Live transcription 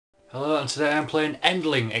Hello, and today I'm playing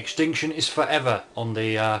Endling, Extinction is Forever on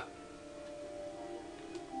the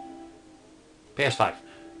PS5.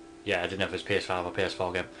 Yeah, I didn't know if it was PS5 or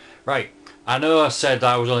PS4 game. Right, I know I said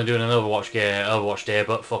I was only doing an Overwatch day,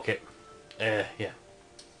 but fuck it. Yeah.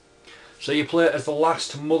 So you play as the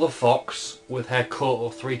last mother fox with her coat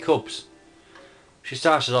of 3 cubs. She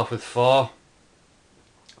started off with 4.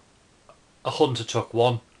 A hunter took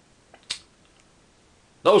 1.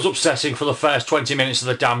 That was upsetting for the first 20 minutes of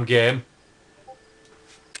the damn game.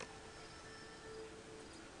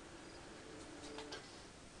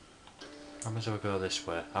 I might as well go this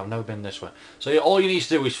way. I've never been this way. So all you need to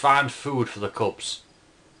do is find food for the cubs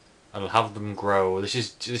and have them grow. This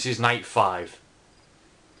is night 5.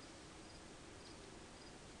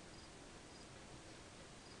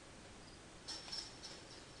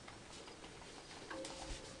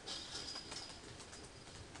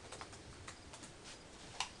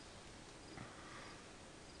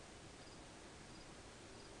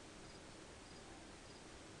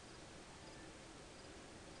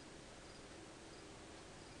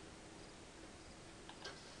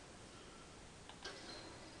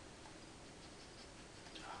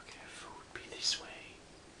 Okay, food be this way.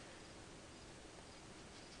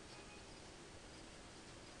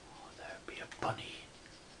 Oh, there'd be a bunny.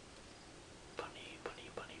 Bunny, bunny,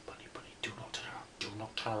 bunny, bunny, bunny. Do not tell her. Do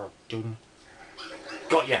not tell her. Do not.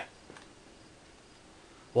 Got ya.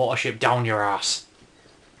 Watership down your ass.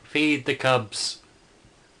 Feed the cubs.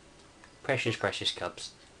 Precious, precious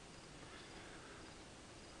cubs.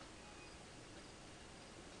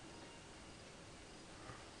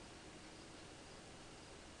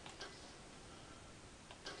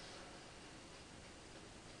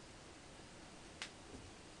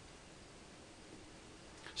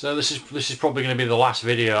 So this is probably going to be the last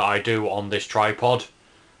video I do on this tripod. It's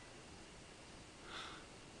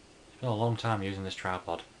been a long time using this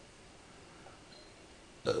tripod.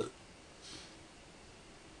 Come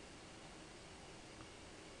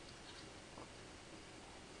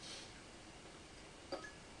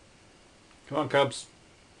on, cubs.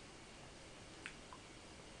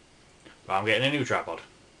 But I'm getting a new tripod.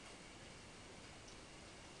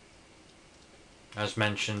 As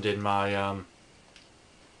mentioned in my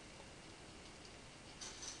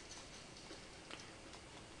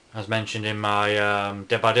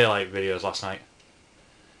Dead by Daylight videos last night.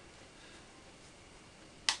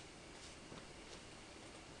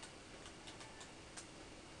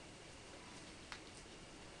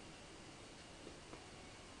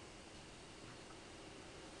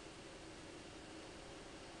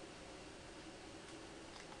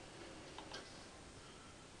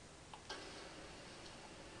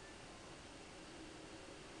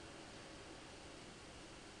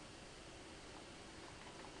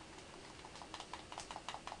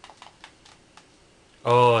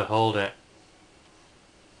 Oh, hold it.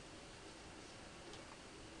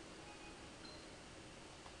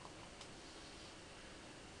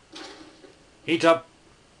 Heat up.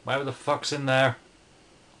 Whatever the fuck's in there.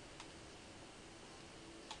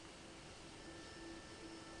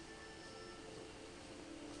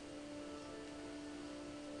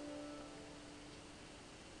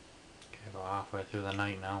 Okay, about halfway through the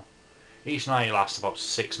night now. Each night lasts about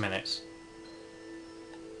 6 minutes.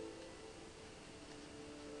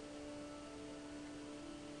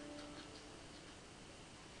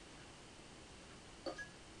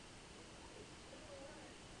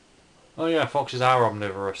 Oh yeah, foxes are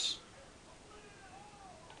omnivorous.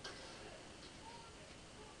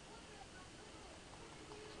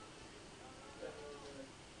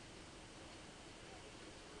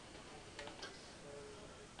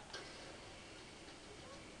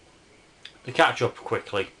 To catch up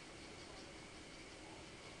quickly,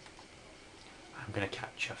 I'm gonna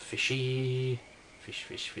catch a fishy,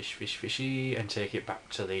 fishy, and take it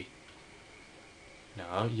back to the...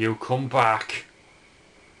 No, you come back.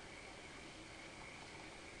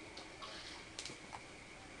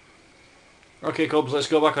 Okay, cubs, let's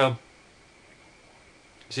go back home.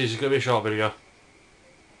 This is gonna be a short video.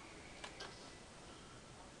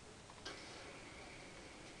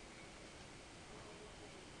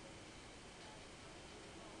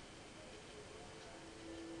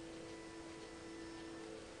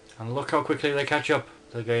 And look how quickly they catch up.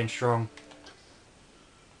 They're getting strong.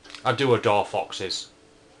 I do adore foxes.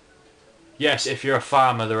 Yes, if you're a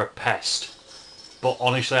farmer, they're a pest. But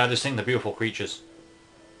honestly, I just think they're beautiful creatures.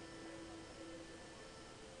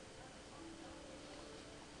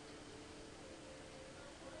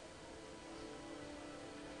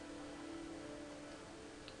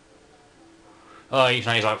 Oh, each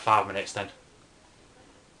night is like 5 minutes then.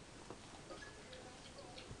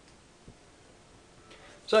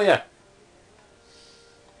 So yeah.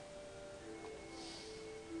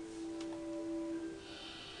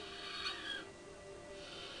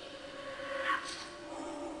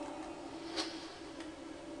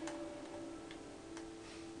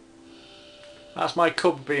 That's my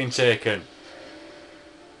cub being taken.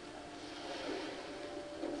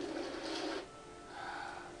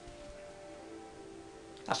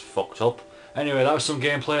 That's fucked up. Anyway, that was some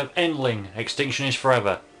gameplay of Endling, Extinction is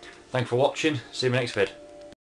Forever. Thanks for watching, see you in the next vid.